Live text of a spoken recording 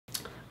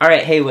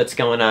Alright, hey, what's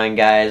going on,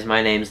 guys?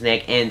 My name's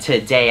Nick, and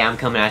today I'm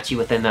coming at you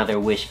with another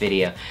Wish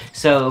video.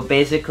 So,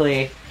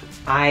 basically,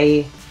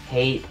 I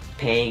hate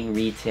paying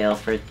retail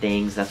for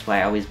things. That's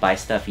why I always buy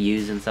stuff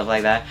used and stuff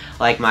like that.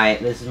 Like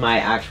this is my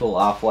actual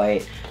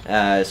off-white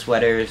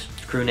sweaters,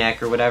 crew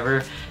neck or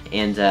whatever,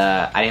 and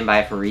I didn't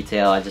buy it for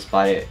retail. I just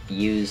bought it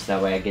used, that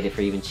way I get it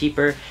for even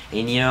cheaper.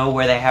 And you know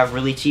where they have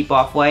really cheap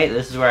off-white?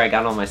 This is where I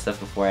got all my stuff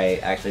before I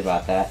actually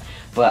bought that.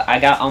 But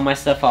I got all my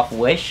stuff off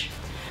Wish.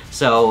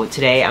 So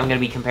today I'm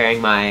gonna be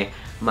comparing my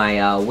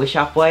Wish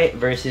off-white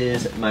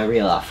versus my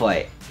real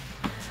off-white.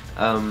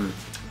 So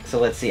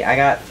let's see. I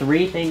got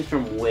 3 things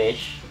from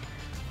Wish.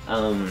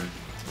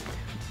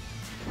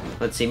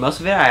 Let's see.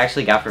 Most of it I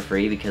actually got for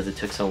free because it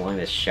took so long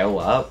to show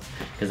up.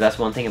 Because that's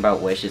one thing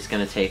about Wish. It's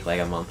gonna take like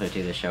a month or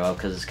 2 to show up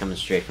because it's coming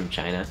straight from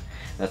China.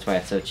 That's why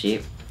it's so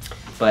cheap.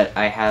 But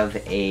I have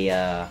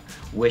a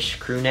Wish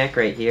crew neck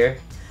right here.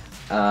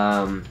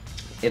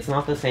 It's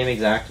not the same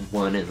exact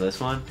one as this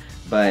one,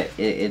 but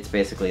it's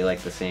basically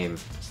like the same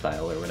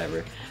style or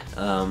whatever.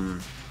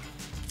 So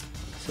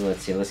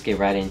let's see, let's get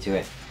right into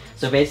it.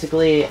 So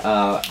basically,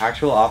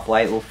 actual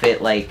off-white will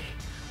fit like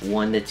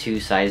 1 to 2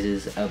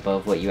 sizes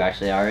above what you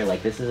actually are.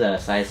 Like this is a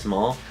size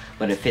small,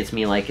 but it fits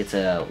me like it's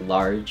a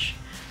large.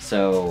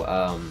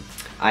 So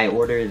I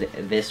ordered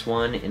this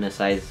one in a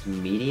size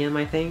medium,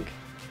 I think,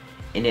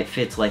 and it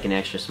fits like an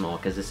extra small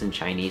because it's in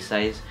Chinese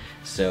size.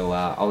 So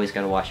always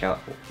gotta watch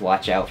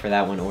out for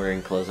that when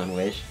ordering clothes on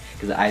Wish,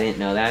 because I didn't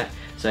know that.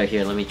 So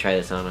here, let me try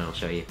this on and I'll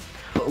show you.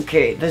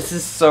 Okay, this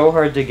is so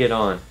hard to get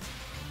on.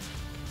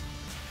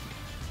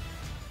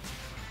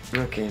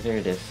 Okay, there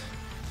it is.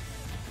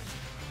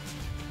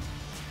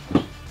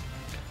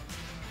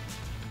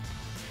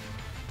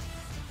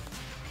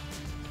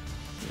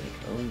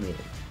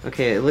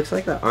 Okay, it looks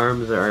like the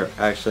arms are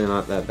actually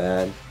not that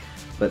bad,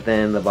 but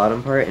then the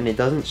bottom part, and it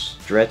doesn't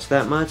stretch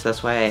that much.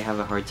 That's why I have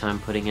a hard time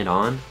putting it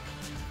on.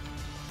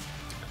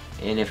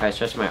 And if I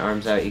stretch my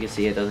arms out, you can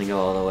see it doesn't go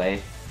all the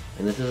way.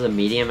 And this is a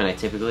medium, and I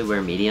typically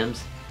wear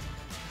mediums.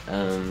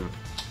 And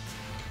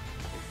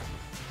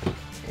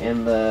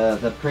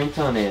the print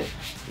on it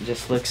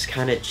just looks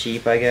kind of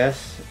cheap, I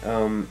guess.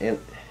 It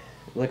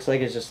looks like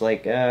it's just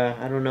like,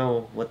 I don't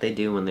know what they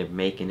do when they're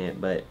making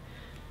it, but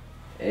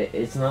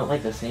it's not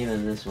like the same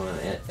as this one.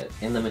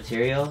 In the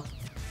material,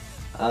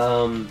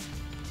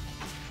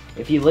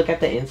 if you look at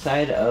the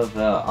inside of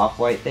the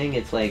off-white thing,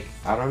 it's like,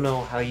 I don't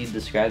know how you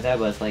describe that,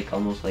 but it's like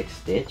almost like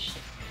stitched.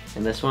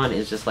 And this one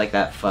is just like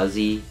that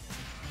fuzzy,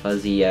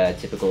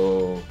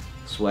 typical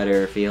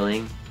sweater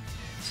feeling.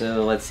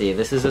 So let's see,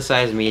 this is a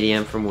size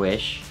medium from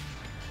Wish,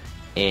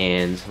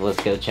 and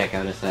let's go check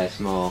out a size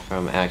small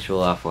from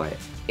actual off-white.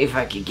 If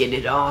I could get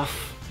it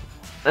off.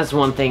 That's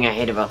one thing I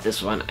hate about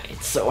this one.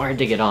 It's so hard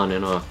to get on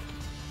and off.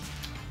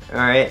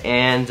 Alright,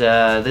 and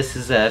this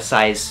is a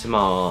size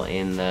small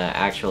in the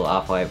actual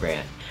off-white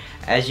brand.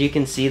 As you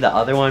can see, the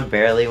other one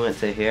barely went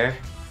to here,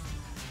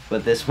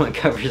 but this one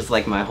covers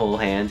like my whole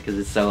hand because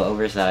it's so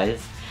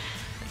oversized.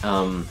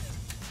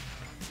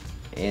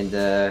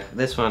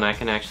 This one I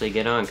can actually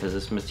get on because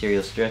this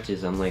material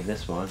stretches, unlike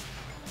this one.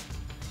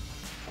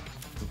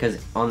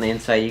 Because on the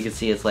inside you can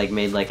see it's like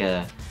made like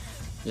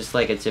just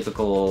like a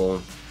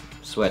typical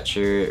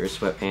sweatshirt or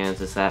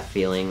sweatpants. It's that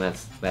feeling,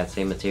 that's that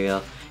same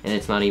material, and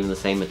it's not even the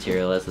same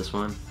material as this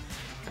one.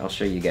 I'll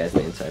show you guys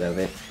the inside of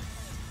it.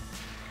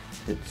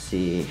 Let's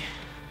see,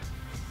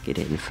 get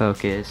it in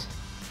focus.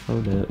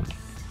 Hold up.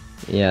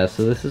 Yeah,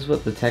 so this is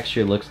what the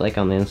texture looks like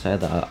on the inside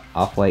of the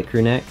off-white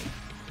crew neck.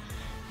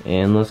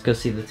 And let's go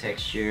see the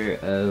texture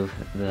of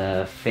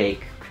the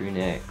fake crew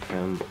neck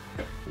from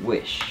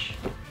Wish.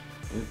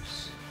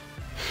 Oops.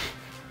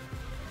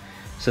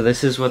 So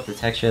this is what the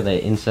texture of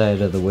the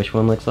inside of the Wish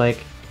one looks like.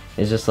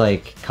 It's just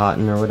like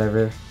cotton or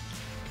whatever.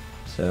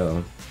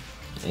 So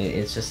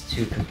it's just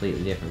 2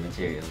 completely different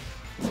materials.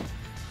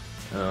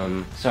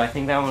 So I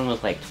think that one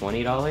was like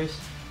 $20.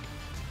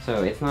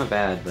 So it's not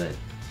bad, but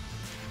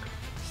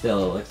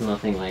still it looks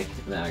nothing like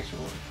the actual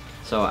one.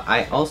 So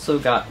I also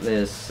got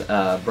this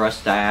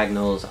brushed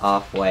diagonals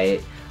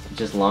off-white,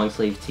 just long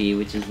sleeve tee,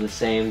 which is the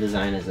same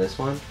design as this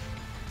one,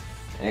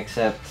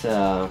 except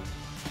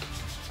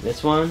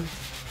this one.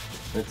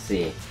 Let's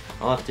see,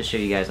 I'll have to show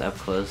you guys up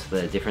close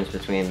the difference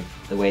between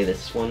the way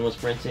this one was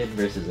printed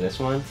versus this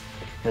one,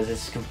 because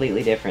it's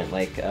completely different.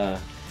 Like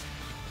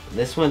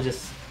this one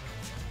just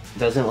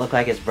doesn't look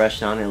like it's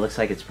brushed on, it looks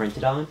like it's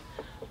printed on.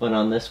 But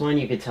on this one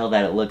you could tell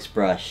that it looks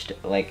brushed.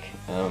 Like,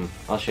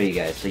 I'll show you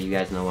guys so you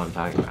guys know what I'm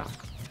talking about.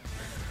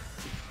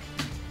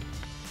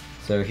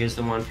 So here's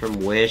the one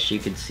from Wish. You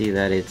can see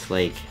that it's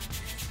like,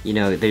 you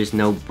know, there's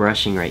no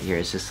brushing right here.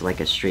 It's just like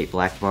a straight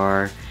black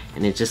bar,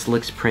 and it just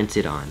looks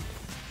printed on.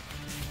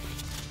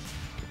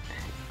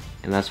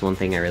 And that's one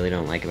thing I really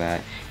don't like about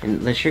it.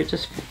 And the shirt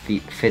just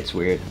fits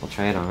weird. I'll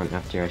try it on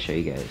after I show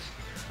you guys.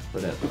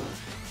 What up?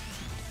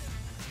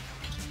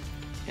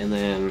 And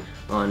then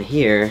on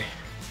here,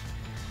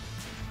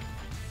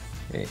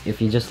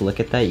 if you just look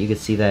at that, you can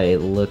see that it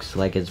looks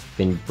like it's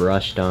been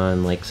brushed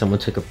on, like someone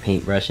took a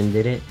paintbrush and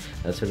did it.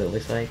 That's what it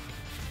looks like.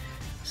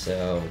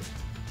 So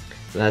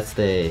That's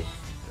a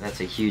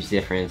huge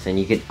difference, and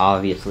you could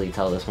obviously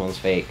tell this one's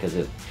fake because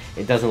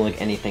it doesn't look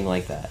anything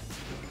like that.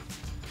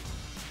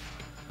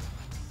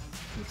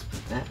 Let's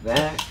put that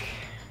back.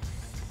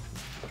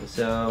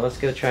 So let's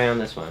go try on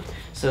this one.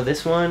 So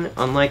this one,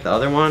 unlike the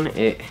other one,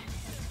 it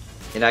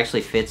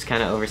actually fits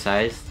kind of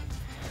oversized.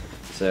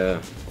 So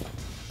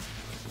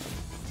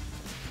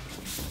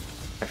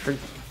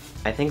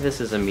I think this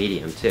is a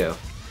medium too,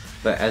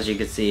 but as you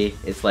can see,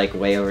 it's like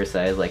way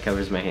oversized, like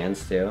covers my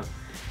hands too.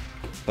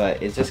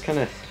 But it just kind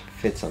of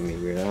fits on me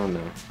weird, I don't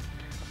know.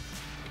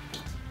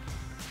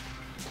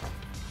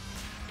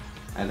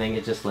 I think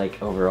it just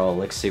like overall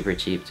looks super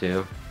cheap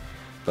too.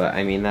 But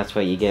I mean, that's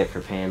what you get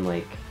for paying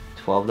like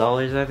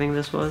 $12, I think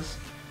this was.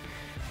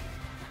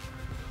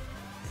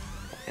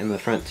 And the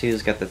front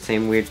too's got that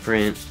same weird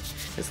print.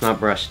 It's not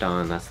brushed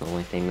on, that's the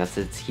only thing. That's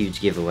its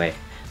huge giveaway.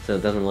 So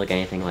it doesn't look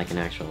anything like an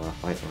actual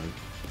Off-White one.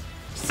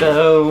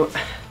 So,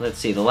 let's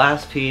see, the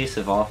last piece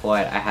of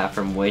Off-White I have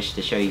from Wish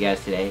to show you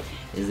guys today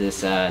is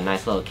this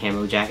nice little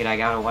camo jacket I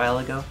got a while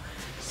ago.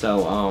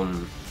 So,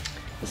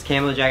 this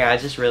camo jacket, I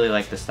just really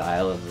like the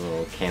style of the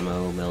little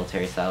camo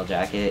military style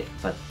jacket,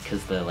 but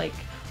because the like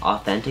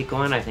authentic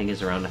one I think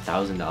is around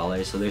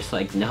 $1,000, so there's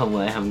like no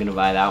way I'm gonna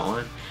buy that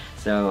one.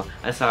 So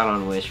I saw it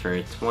on Wish for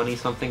 20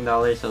 something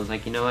dollars, so I was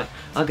like, you know what,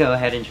 I'll go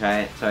ahead and try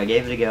it. So I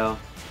gave it a go,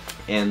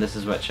 and this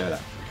is what showed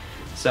up.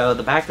 So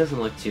the back doesn't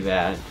look too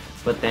bad,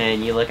 but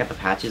then you look at the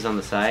patches on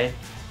the side,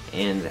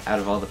 and out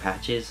of all the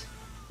patches,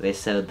 they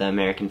sewed the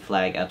American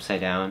flag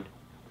upside down.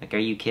 Like, are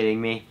you kidding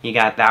me? You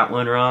got that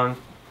one wrong?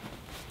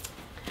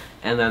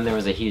 And then there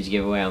was a huge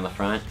giveaway on the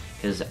front,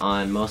 because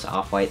on most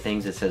Off-White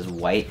things it says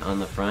white on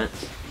the front.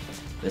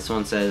 This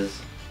one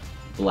says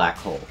black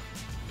hole.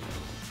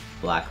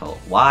 Black hole.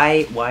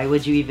 Why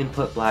would you even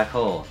put black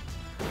hole?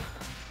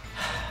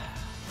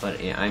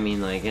 But I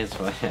mean, like, it's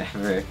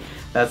whatever.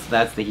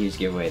 That's the huge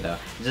giveaway though.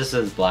 It just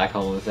says black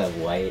hole instead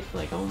of white.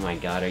 Like, oh my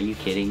god, are you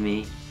kidding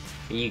me?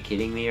 Are you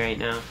kidding me right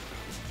now?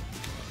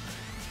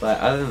 But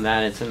other than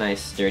that, it's a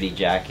nice sturdy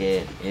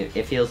jacket.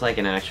 It feels like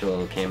an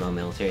actual camo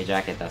military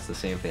jacket. That's the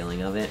same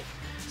feeling of it.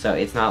 So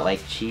it's not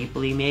like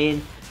cheaply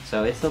made,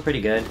 so it's still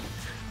pretty good.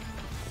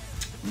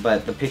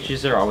 But the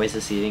pictures are always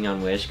deceiving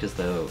on Wish, because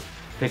the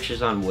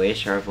pictures on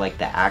Wish are of like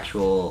the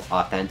actual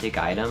authentic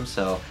items,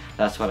 so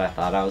that's what I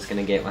thought I was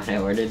gonna get when I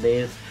ordered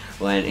these,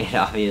 when it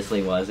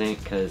obviously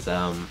wasn't, because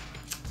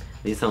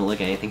these don't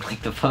look anything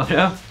like the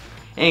photo.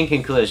 In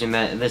conclusion,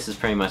 that this is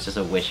pretty much just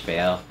a Wish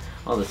fail.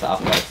 All this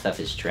Off-White stuff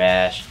is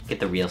trash. Get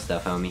the real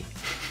stuff, homie.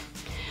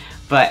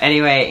 But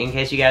anyway, in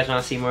case you guys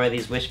want to see more of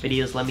these Wish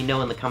videos, let me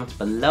know in the comments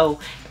below,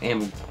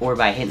 or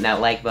by hitting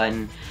that like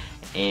button.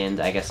 And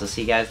I guess I'll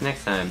see you guys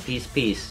next time. Peace, peace.